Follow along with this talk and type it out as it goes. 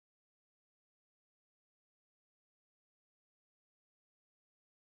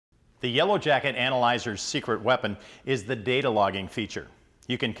The Yellow Jacket Analyzer's secret weapon is the data logging feature.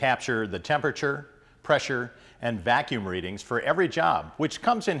 You can capture the temperature, pressure, and vacuum readings for every job, which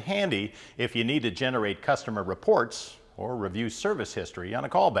comes in handy if you need to generate customer reports or review service history on a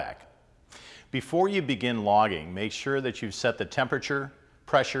callback. Before you begin logging, make sure that you've set the temperature,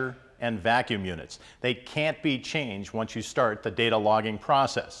 pressure, and vacuum units. They can't be changed once you start the data logging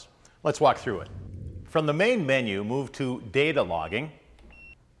process. Let's walk through it. From the main menu, move to Data Logging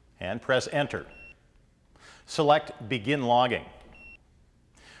and press Enter. Select Begin Logging.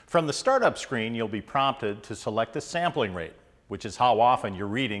 From the startup screen, you'll be prompted to select the sampling rate, which is how often your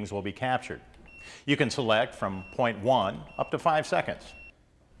readings will be captured. You can select from 0.1 up to 5 seconds.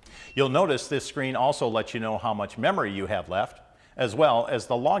 You'll notice this screen also lets you know how much memory you have left, as well as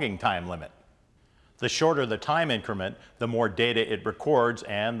the logging time limit. The shorter the time increment, the more data it records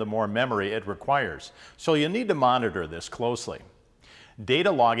and the more memory it requires. So you'll need to monitor this closely.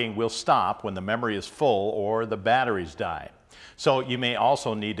 Data logging will stop when the memory is full or the batteries die. So you may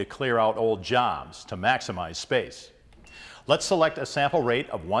also need to clear out old jobs to maximize space. Let's select a sample rate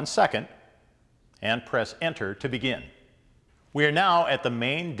of 1 second and press Enter to begin. We are now at the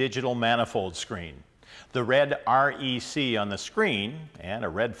main digital manifold screen. The red REC on the screen and a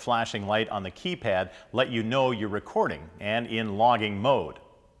red flashing light on the keypad let you know you're recording and in logging mode.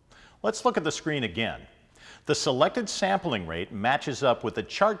 Let's look at the screen again. The selected sampling rate matches up with the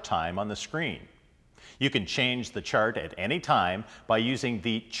chart time on the screen. You can change the chart at any time by using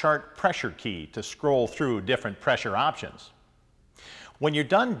the Chart Pressure key to scroll through different pressure options. When you're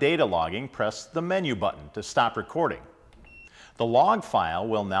done data logging, press the menu button to stop recording. The log file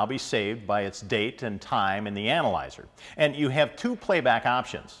will now be saved by its date and time in the analyzer, and you have 2 playback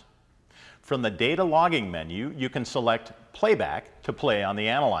options. From the data logging menu, you can select Playback to play on the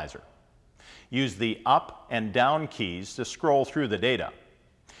analyzer. Use the up and down keys to scroll through the data.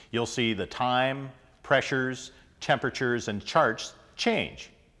 You'll see the time, pressures, temperatures, and charts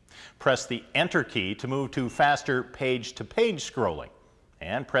change. Press the Enter key to move to faster page-to-page scrolling,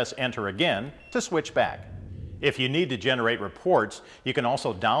 and press Enter again to switch back. If you need to generate reports, you can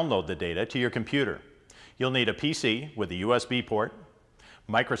also download the data to your computer. You'll need a PC with a USB port,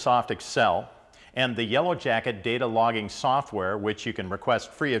 Microsoft Excel, and the Yellow Jacket data logging software, which you can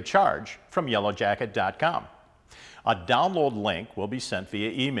request free of charge from yellowjacket.com. A download link will be sent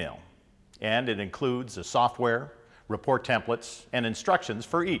via email, and it includes the software, report templates, and instructions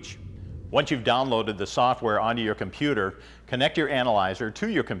for each. Once you've downloaded the software onto your computer, connect your analyzer to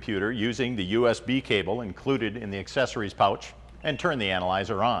your computer using the USB cable included in the accessories pouch and turn the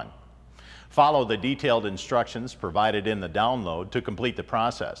analyzer on. Follow the detailed instructions provided in the download to complete the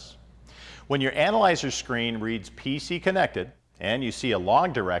process. When your analyzer screen reads PC connected and you see a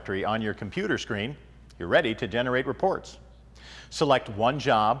log directory on your computer screen, you're ready to generate reports. Select one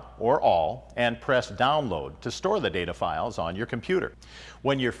job or all and press Download to store the data files on your computer.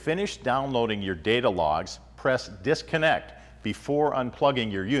 When you're finished downloading your data logs, press Disconnect before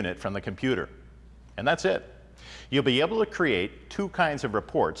unplugging your unit from the computer. And that's it. You'll be able to create 2 kinds of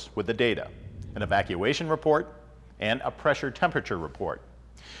reports with the data: an evacuation report and a pressure temperature report.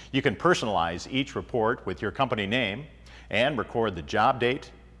 You can personalize each report with your company name and record the job date,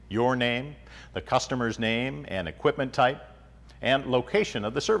 your name, the customer's name and equipment type, and location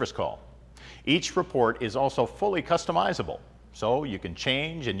of the service call. Each report is also fully customizable, so you can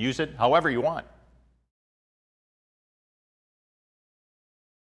change and use it however you want.